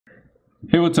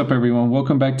Hey, what's up everyone?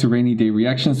 Welcome back to Rainy Day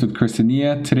Reactions with Chris and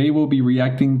Nia. Today we'll be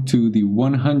reacting to the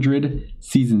 100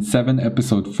 Season 7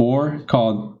 Episode 4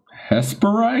 called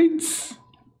Hesperides?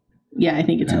 Yeah, I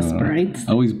think it's Hesperides.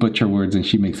 I always butcher words and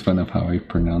she makes fun of how I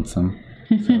pronounce them.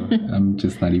 So I'm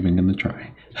just not even going to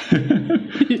try.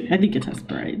 I think it's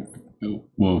Hesperides.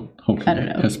 Well, hopefully. I don't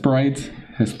know. Hesperides?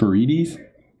 Hesperides?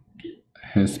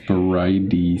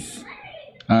 Hesperides.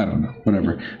 I don't know.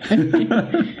 Whatever.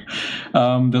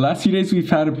 The last few days we've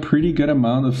had a pretty good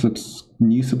amount of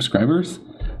new subscribers.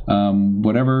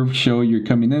 Whatever show you're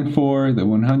coming in for, the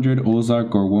 100,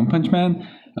 Ozark, or One Punch Man,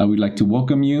 we'd like to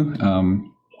welcome you.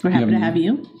 We're happy to have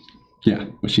you. Yeah,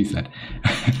 what she said.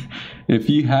 If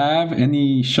you have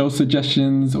any show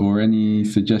suggestions or any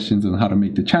suggestions on how to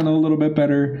make the channel a little bit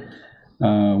better,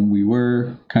 we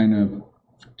were kind of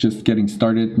just getting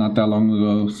started not that long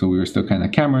ago, so we were still kind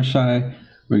of camera shy.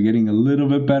 We're getting a little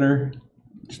bit better.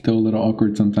 Still a little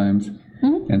awkward sometimes.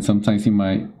 Mm-hmm. And sometimes you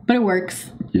might... But it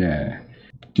works. Yeah.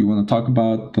 Do you want to talk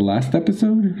about the last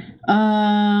episode?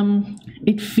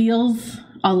 It feels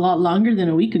a lot longer than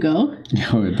a week ago.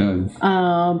 Oh, it does.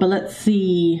 But let's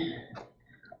see.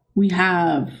 We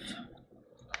have...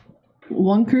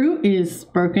 One crew is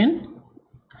broken.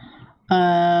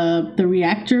 The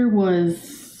reactor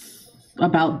was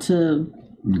about to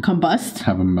combust.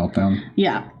 Have a meltdown.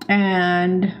 Yeah.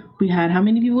 And we had how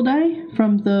many people die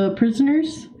from the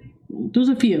prisoners? There was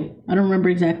a few. I don't remember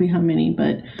exactly how many,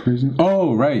 but... Prison?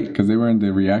 Oh, right. Because they were in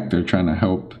the reactor trying to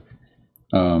help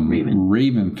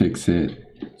Raven fix it.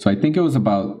 So I think it was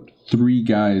about three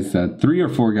or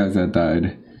four guys that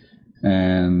died.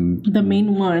 And... The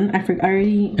main one, I forgot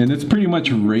already... And it's pretty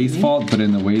much Ray's fault, but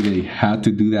in a way they had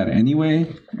to do that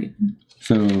anyway.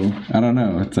 So, I don't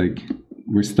know. It's like,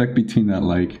 we're stuck between that,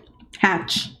 like...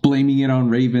 Hatch. Blaming it on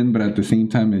Raven, but at the same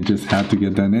time, it just had to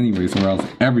get done anyways, or else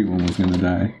everyone was going to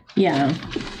die. Yeah.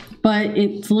 But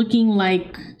it's looking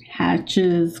like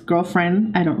Hatch's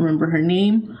girlfriend, I don't remember her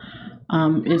name,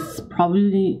 is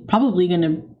probably going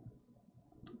to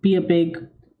be a big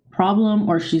problem,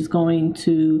 or she's going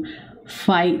to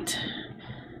fight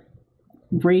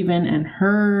Raven and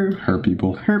her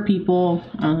people.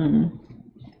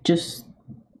 Just,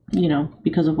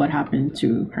 because of what happened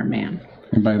to her man.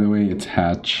 And by the way, it's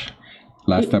Hatch.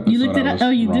 Last episode, you looked it up?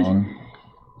 Oh, you wrong. Did?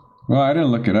 Well, I didn't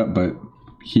look it up, but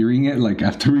hearing it, like,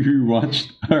 after we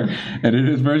rewatched our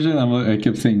edited version, I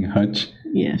kept saying Hutch.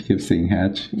 Yeah. I kept saying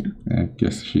Hatch. Yeah. I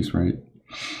guess she's right.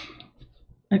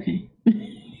 Okay.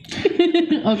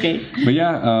 Okay. But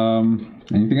yeah,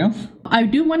 anything else? I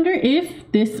do wonder if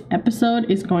this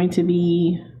episode is going to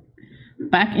be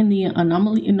back in the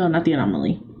anomaly. No, not the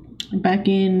anomaly. Back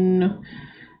in...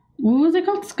 What was it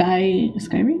called? Skyring?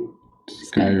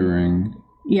 Skyring.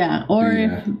 Yeah,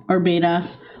 or Beta,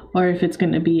 or if it's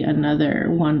going to be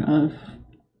another one of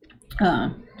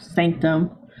Sanctum.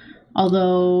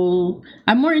 Although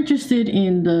I'm more interested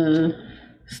in the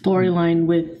storyline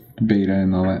with Beta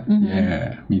and all that. Mm-hmm.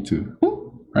 Yeah, me too.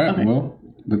 Ooh. All right, okay. Well,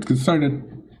 let's get started.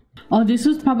 Oh, this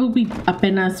was probably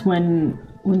apenas when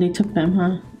they took them,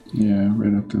 huh? Yeah,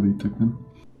 right after they took them.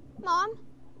 Mom?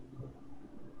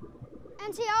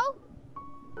 NTO?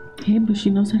 Hey, but she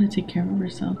knows how to take care of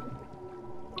herself.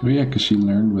 Oh yeah, because she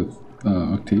learned with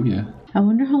Octavia. I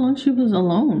wonder how long she was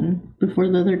alone before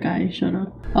the other guy showed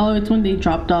up. Oh, it's when they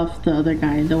dropped off the other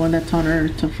guy, the one that taught her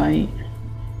to fight.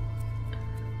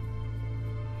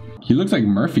 He looks like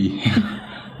Murphy.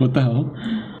 What the hell?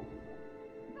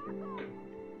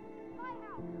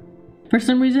 For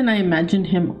some reason, I imagined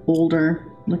him older.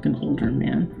 Like an older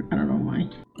man. I don't know why.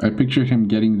 I pictured him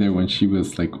getting there when she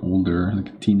was like older, like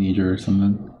a teenager or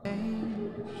something.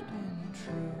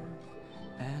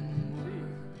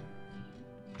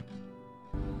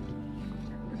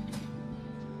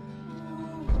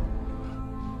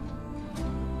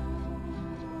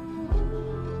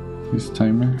 This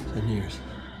timer? 10 years.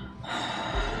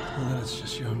 Well, that's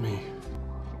just you and me.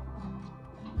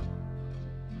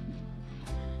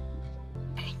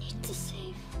 I need to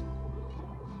save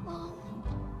Mom.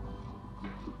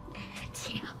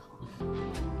 Tia.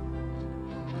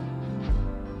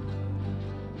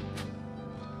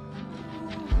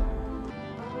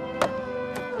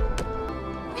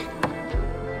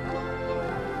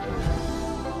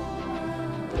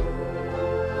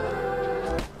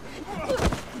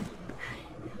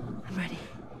 I'm ready.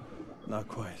 Not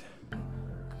quite.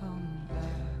 Come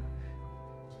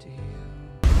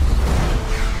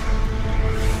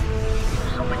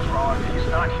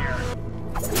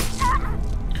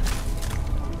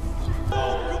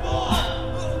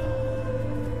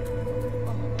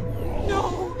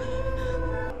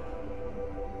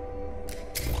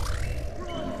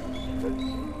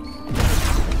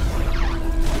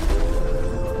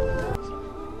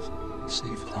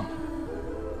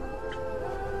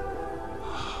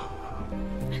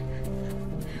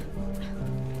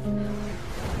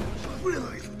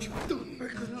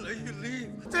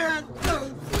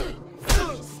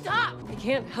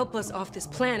can't help us off this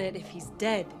planet if he's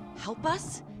dead. Help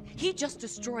us? He just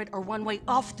destroyed our one way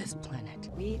off this planet.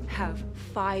 We have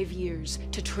 5 years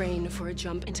to train for a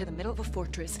jump into the middle of a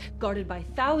fortress guarded by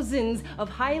thousands of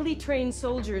highly trained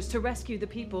soldiers to rescue the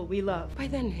people we love. By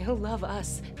then, he'll love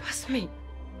us. Trust me.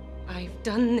 I've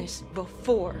done this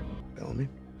before. Bellamy?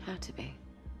 Had to be.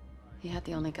 He had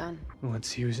the only gun. Let's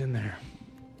see who's in there.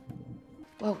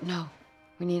 Whoa, no.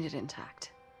 We need it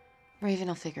intact. Raven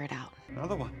will figure it out.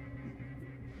 Another one.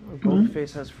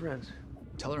 Goldface has friends.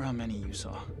 Tell her how many you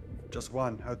saw. Just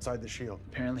one, outside the shield.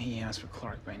 Apparently he asked for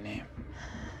Clark by name.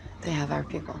 They have our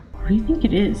people. What do you think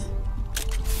it is?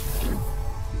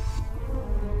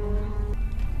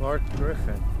 Clark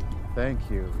Griffin, thank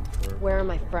you for... Where are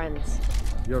my friends?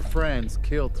 Your friends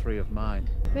killed 3 of mine.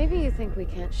 Maybe you think we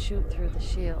can't shoot through the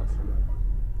shield.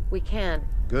 We can.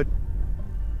 Good.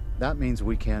 That means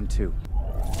we can too.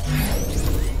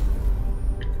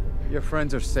 Your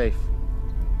friends are safe.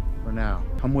 For now.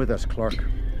 Come with us, Clark.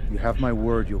 You have my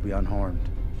word you'll be unharmed.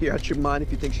 You out your mind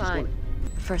if you think she's Fine. going.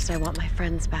 First, I want my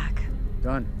friends back.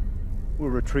 Done. We'll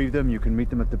retrieve them. You can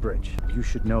meet them at the bridge. You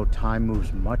should know time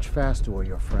moves much faster where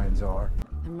your friends are.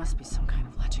 There must be some kind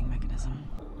of latching mechanism.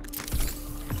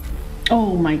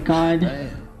 Oh my god.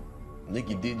 Man,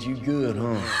 Nikki did you good,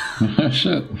 huh?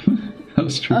 Shit. That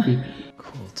was trippy.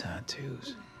 Cool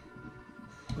tattoos.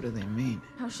 What do they mean?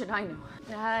 How should I know?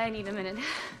 I need a minute.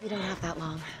 You don't have that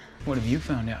long. What have you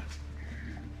found out?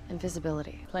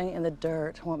 Invisibility. Playing in the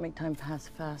dirt won't make time pass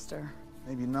faster.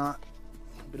 Maybe not,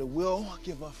 but it will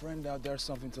give our friend out there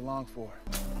something to long for.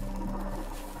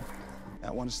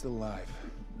 That one is still alive.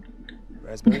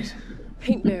 Raspberries?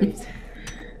 Paint berries.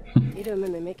 Eat them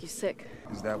and they make you sick.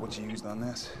 Is that what you used on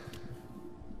this?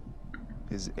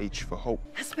 Is H for hope?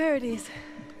 Hesperides.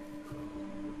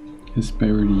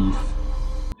 Hesperides.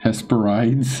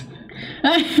 Hesperides.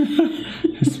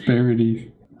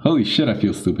 Hesperides. Holy shit, I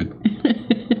feel stupid.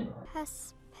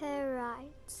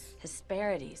 Hesperides.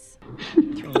 Hesperides. 3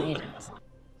 natives.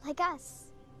 Like us.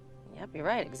 Yep, you're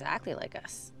right. Exactly like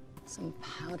us. Some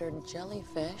powdered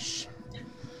jellyfish.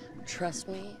 Trust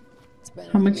me, it's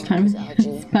better. How much time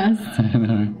has passed? I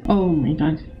know. Oh my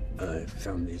god. I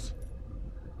found these.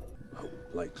 Hope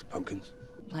likes pumpkins.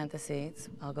 Plant the seeds.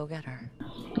 I'll go get her.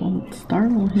 Don't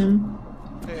startle him.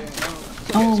 Hey,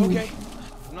 Oh. it's okay.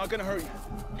 I'm not gonna hurt you.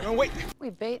 No, wait. We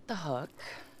bait the hook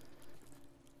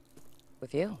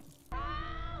with you.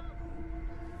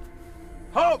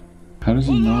 Hope! How does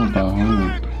he know about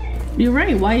Hope? You're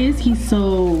right. Why is he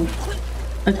so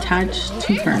attached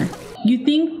to her? You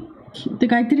think the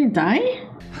guy didn't die?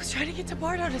 I was trying to get to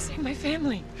Bardo to save my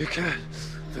family. You can't.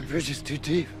 The bridge is too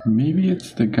deep. Maybe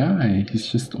it's the guy. He's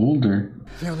just older.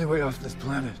 The only way off this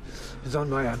planet is on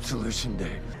my absolution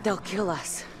day. They'll kill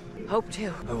us. Hope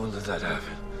too. I won't let that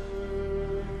happen.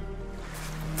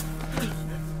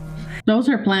 That was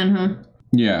her plan, huh?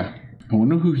 Yeah. I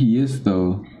wonder who he is,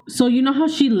 though. So you know how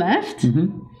she left?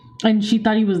 And she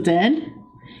thought he was dead?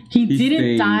 He didn't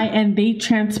stayed. die and they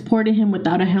transported him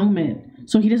without a helmet.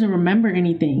 So he doesn't remember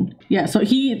anything. Yeah, so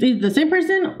he is the same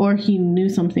person or he knew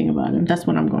something about him. That's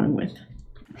what I'm going with.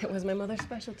 It was my mother's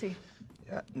specialty.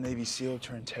 Yeah, Navy SEAL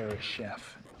turned terrorist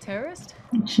chef. Terrorist?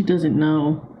 She doesn't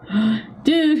know.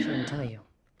 Dude. Didn't tell you.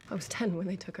 I was 10 when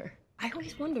they took her. I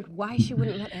always wondered why she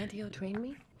wouldn't let Antio train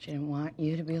me. She didn't want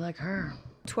you to be like her.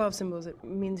 12 symbols, it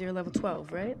means you're level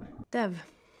 12, right? Dev.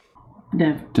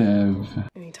 Dev. Dev.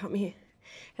 And he taught me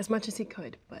as much as he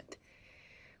could, but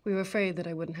we were afraid that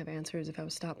I wouldn't have answers if I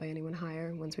was stopped by anyone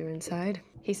higher once we were inside.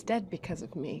 He's dead because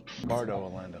of me. Bardo,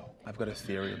 Orlando. I've got a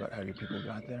theory about how your people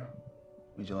got there.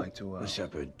 Would you like to, The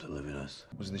shepherd delivered us.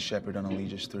 Was the shepherd on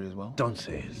Allegius 3 as well? Don't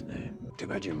say his name. Too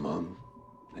bad your mom,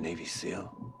 a Navy SEAL,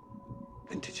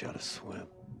 didn't teach you how to swim.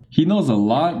 He knows a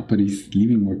lot, but he's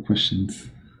leaving more questions.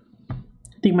 I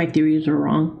think my theories are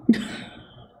wrong.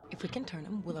 If we can turn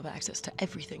him, we'll have access to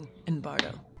everything in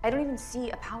Bardo. I don't even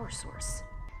see a power source.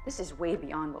 This is way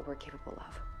beyond what we're capable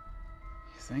of.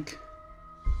 You think?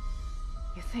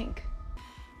 You think?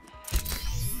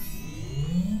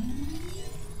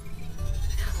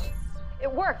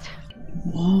 It worked.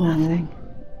 Whoa. Nothing.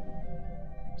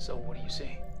 So what do you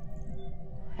see?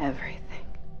 Everything.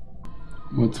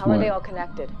 What's How what? are they all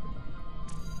connected?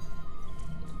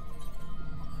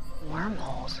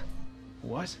 Wormholes.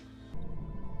 What?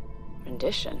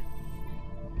 Rendition.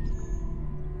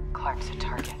 Clark's a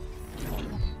target.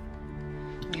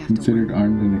 We have to Considered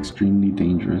armed and extremely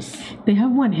dangerous. They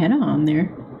have one head on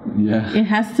there. Yeah. It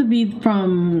has to be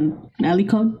from Alley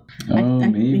Code. Oh,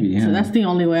 maybe, yeah. So that's the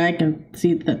only way I can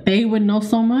see that they would know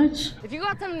so much. If you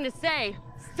got something to say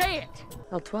it.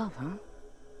 L12, huh?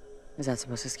 Is that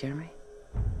supposed to scare me?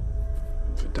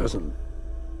 If it doesn't,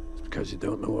 Because you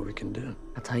don't know what we can do.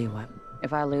 I'll tell you what.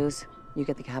 If I lose, you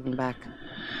get the cabin back.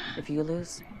 If you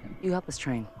lose, you help us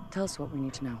train. Tell us what we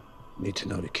need to know. Need to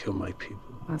know to kill my people.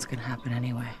 That's gonna happen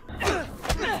anyway.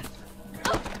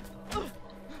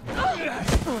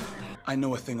 I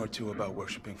know a thing or two about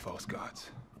worshiping false gods.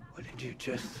 What did you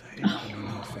just say?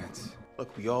 No offense.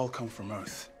 Look, we all come from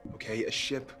Earth, okay? A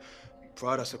ship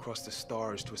brought us across the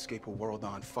stars to escape a world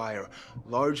on fire,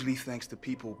 largely thanks to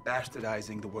people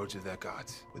bastardizing the words of their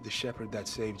gods. Would the shepherd that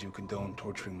saved you condone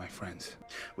torturing my friends?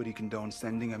 Would he condone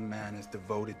sending a man as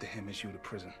devoted to him as you to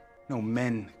prison? No,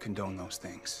 men condone those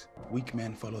things. Weak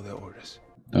men follow their orders.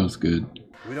 That was good.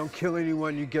 We don't kill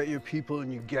anyone, you get your people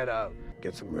and you get out.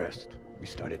 Get some rest. We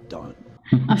start at dawn.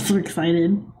 I'm so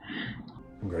excited.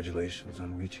 Congratulations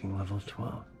on reaching level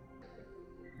 12.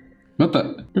 What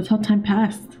the? That's how time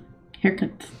passed.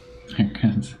 Haircuts.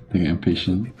 Haircuts. They get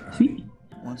impatient. See?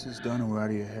 Once it's done and we're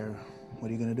out of your hair, what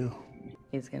are you gonna do?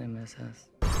 He's gonna miss us.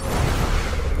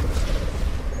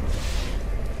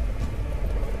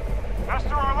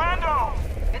 Mr. Orlando!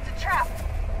 It's a trap!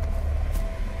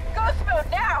 Ghost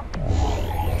mode now!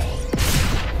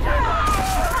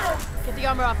 Get the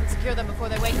armor off and secure them before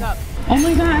they wake up. Oh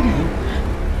my god!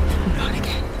 Not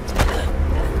again.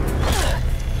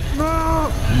 No!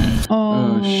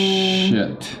 Oh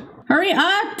shit. Hurry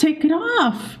up! Take it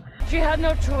off! She had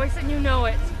no choice and you know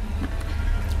it.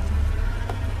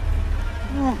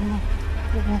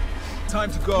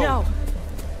 Time to go. No.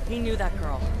 He knew that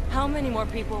girl. How many more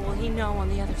people will he know on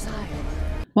the other side?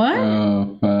 What?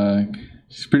 Oh fuck.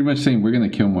 She's pretty much saying we're gonna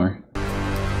kill more.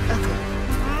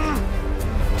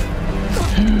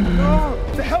 No!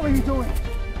 What the hell are you doing?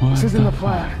 What this isn't the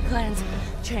plan. Plans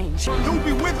change. You'll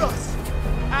be with us!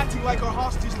 Acting like our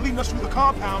hostage leading us through the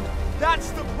compound.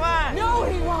 That's the plan! No,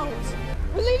 he won't!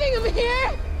 We're leaving him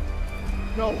here!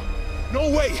 No. No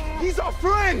way! He's our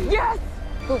friend! Yes!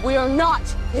 But we are not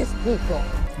his people.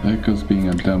 Echo's being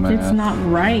a dumbass. It's not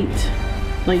right.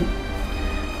 Like,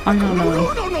 I don't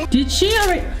know. No. Did she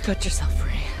already? Put yourself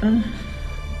free.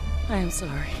 I am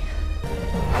sorry.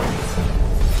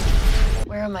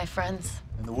 Where are my friends?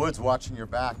 In the woods watching your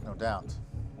back, no doubt.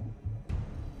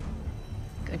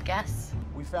 Good guess.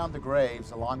 We found the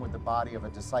graves along with the body of a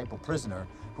disciple prisoner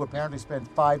who apparently spent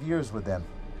 5 years with them.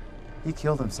 He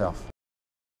killed himself.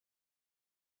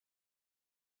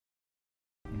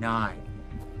 9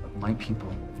 of my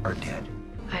people are dead.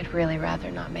 I'd really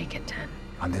rather not make it 10.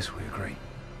 On this we agree.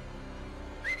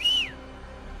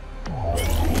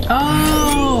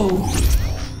 Oh!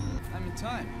 I'm in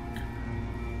time.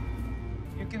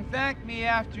 You can thank me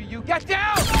after you get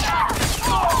down!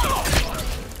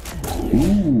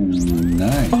 Ooh,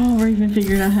 nice. Oh, Raven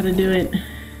figured out how to do it.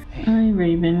 Hi,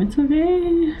 Raven. It's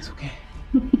okay. It's okay.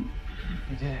 You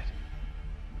did it.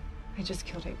 I just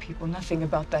killed 8 people. Nothing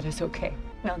about that is okay.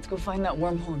 Now let's go find that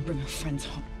wormhole and bring our friends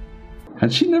home.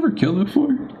 Had she never killed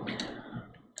before?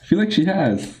 I feel like she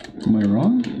has. Am I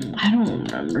wrong? I don't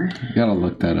remember. You gotta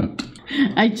look that up.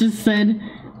 I just said,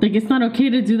 like, it's not okay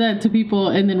to do that to people,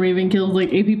 and then Raven kills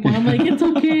like 8 people. I'm like, it's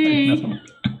okay.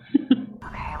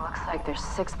 Okay, looks like there's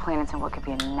 6 planets in what could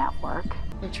be a network.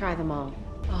 We'll try them all.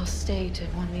 I'll stay to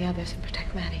warn the others and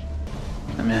protect Maddie.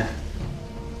 I'm in.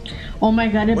 Oh my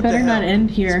god, it What better the not hell? end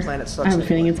here. This planet sucks I have a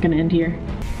feeling anyway. it's gonna end here.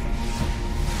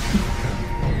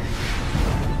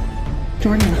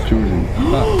 Jordan.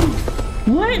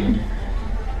 What?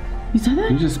 You saw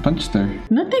that? You just punched her.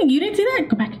 Nothing. You didn't see that?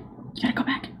 Go back. You gotta go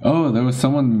back. Oh, there was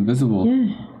someone invisible.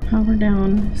 Yeah. Power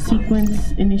down.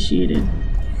 Sequence initiated.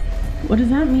 What does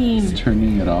that mean? It's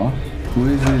turning it off. Who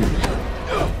is it?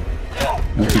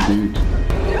 That's a dude.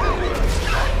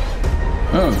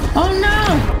 Oh. Oh no!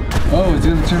 Oh, it's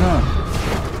gonna turn off.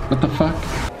 What the fuck?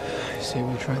 I say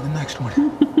we try the next one.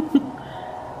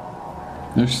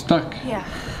 They're stuck. Yeah,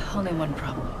 only one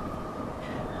problem.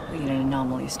 We need an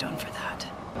anomaly stone for that.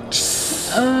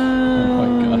 Oh my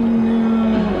god.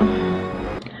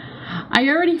 I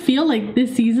already feel like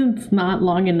this season's not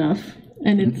long enough.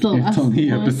 And it's the last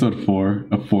only one. episode 4,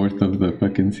 a fourth of the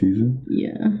fucking season.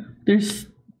 Yeah. There's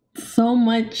so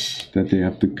much that they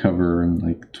have to cover in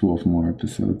like 12 more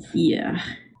episodes. Yeah.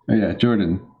 Oh yeah,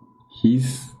 Jordan.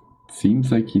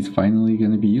 Seems like he's finally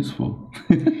gonna be useful.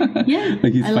 Yeah.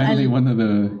 Like he's finally one of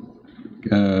the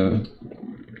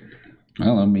I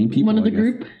don't know, main people. One of I the guess.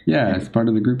 group? Yeah, it's part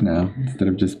of the group now. Instead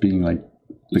of just being like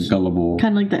the gullible.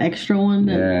 Kind of like the extra one.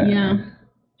 Yeah.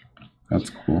 That's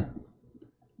cool.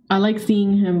 I like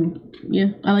seeing him.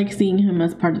 Yeah, I like seeing him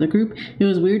as part of the group. It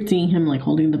was weird seeing him like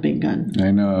holding the big gun.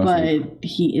 I know. But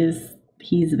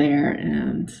he's there,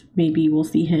 and maybe we'll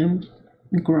see him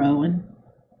grow, and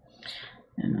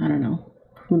I don't know.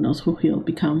 Who knows who he'll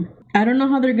become. I don't know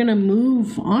how they're gonna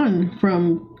move on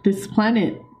from this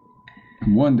planet.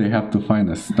 One, they have to find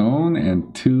a stone,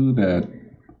 and two, that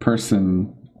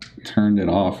person turned it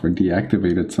off or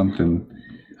deactivated something.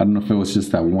 I don't know if it was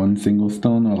just that one single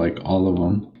stone or like all of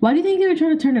them. Why do you think they were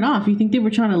trying to turn it off? You think they were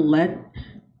trying to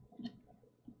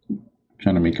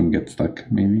make him get stuck,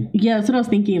 maybe? Yeah, that's what I was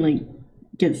thinking, like,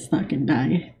 get stuck and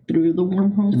die through the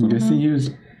wormhole. I'm guessing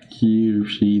he or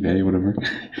she, they, whatever.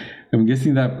 I'm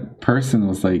guessing that person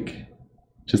was like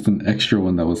just an extra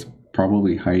one that was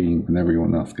probably hiding when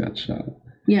everyone else got shot.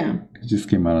 Yeah. It just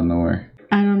came out of nowhere.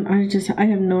 I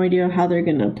have no idea how they're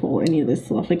gonna pull any of this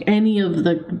off. Like any of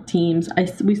the teams.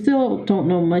 We still don't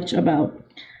know much about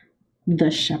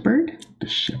the Shepherd. The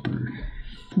Shepherd.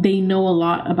 They know a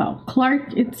lot about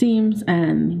Clark, it seems,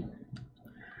 and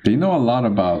they know a lot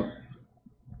about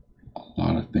a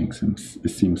lot of things. It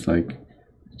seems like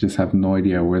just have no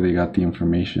idea where they got the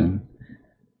information.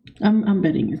 I'm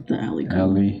betting it's the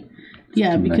Alley.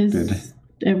 Yeah, connected. Because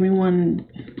everyone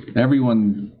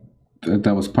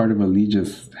that was part of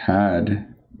Allegius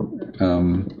had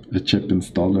a chip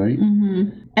installed, right? Mm-hmm.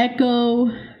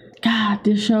 Echo. God,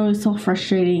 this show is so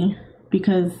frustrating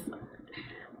because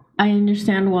I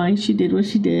understand why she did what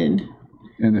she did.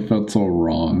 And it felt so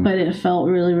wrong. But it felt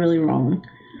really, really wrong.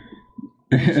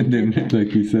 And then,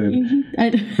 like you said,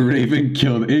 Raven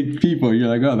killed 8 people. You're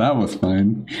like, oh, that was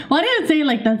fine. Well, I didn't say,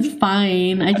 like, that's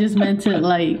fine. I just meant it,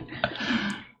 like,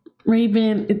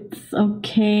 Raven, it's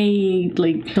okay.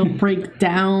 Like, don't break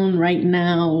down right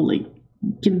now. Like,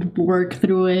 you can work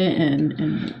through it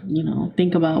and, you know,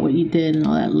 think about what you did and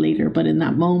all that later. But in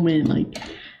that moment, like,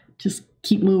 just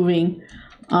keep moving.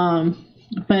 But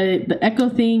the Echo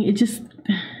thing, it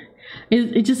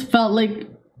just felt like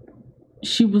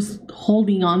she was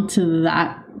holding on to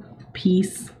that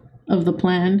piece of the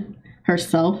plan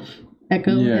herself,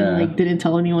 Echo, and like didn't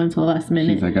tell anyone until the last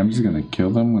minute. She's like, I'm just gonna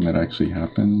kill them when it actually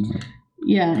happens.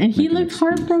 Yeah, and he looked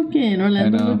heartbroken.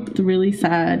 Orlando looked really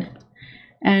sad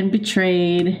and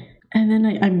betrayed. And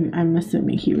then I'm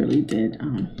assuming he really did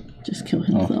just kill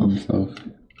himself.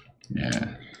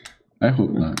 Yeah, I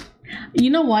hope not. You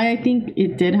know why I think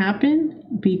it did happen?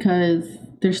 Because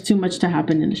there's too much to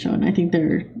happen in the show, and I think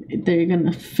they're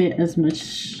gonna fit as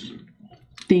much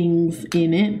things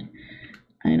in it.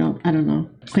 I don't know.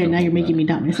 Okay, now you're making me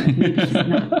doubt myself. Maybe he's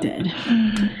not dead.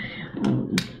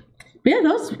 But yeah,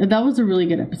 that was a really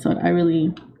good episode. I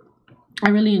really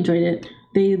enjoyed it.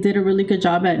 They did a really good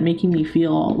job at making me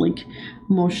feel like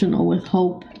emotional with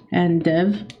Hope and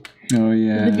Dev. Oh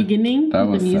yeah. At the beginning,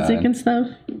 with the music sad. And stuff.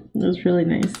 It was really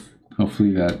nice.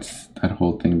 Hopefully that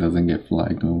whole thing doesn't get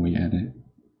flagged when we edit.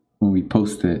 When we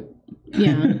post it.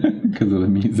 Yeah. Because of the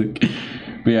music.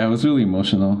 But yeah, it was really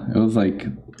emotional. It was like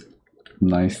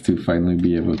nice to finally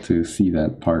be able to see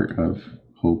that part of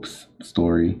Hope's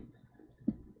story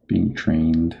being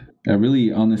trained. I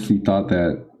really honestly thought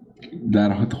that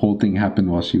whole thing happened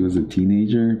while she was a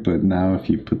teenager, but now if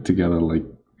you put together like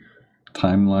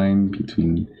timeline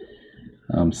between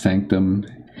Sanctum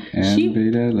and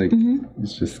Beta, like it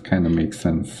just kind of makes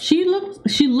sense. She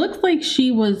looked like she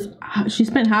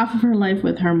spent half of her life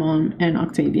with her mom and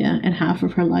Octavia and half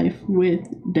of her life with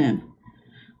Deb,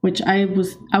 which I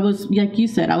was like you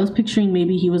said, I was picturing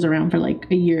maybe he was around for like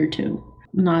a year or two,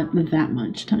 not that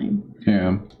much time.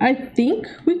 Yeah, I think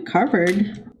we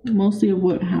covered mostly of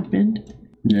what happened.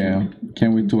 Yeah,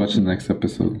 can't wait to watch the next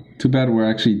episode. Too bad we're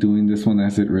actually doing this one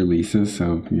as it releases,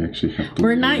 so you actually have to.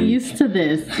 We're not used to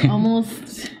this.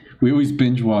 Almost. We always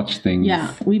binge watch things.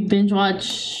 Yeah, we binge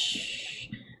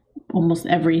watch almost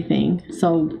everything.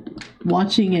 So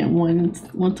watching it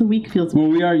once a week feels. Well,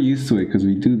 we are used to it because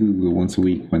we do the once a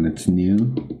week when it's new,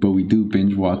 but we do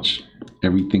binge watch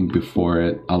everything before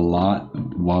it a lot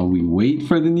while we wait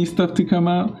for the new stuff to come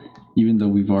out, even though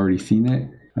we've already seen it.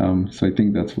 So I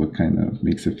think that's what kind of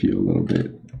makes it feel a little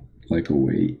bit like a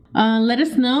wait. Let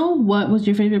us know what was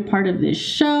your favorite part of this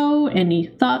show, any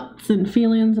thoughts and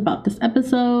feelings about this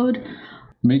episode.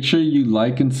 Make sure you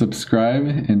like and subscribe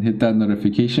and hit that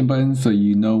notification button so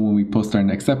you know when we post our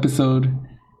next episode.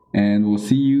 And we'll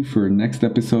see you for next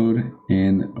episode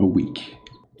in a week.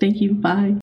 Thank you. Bye.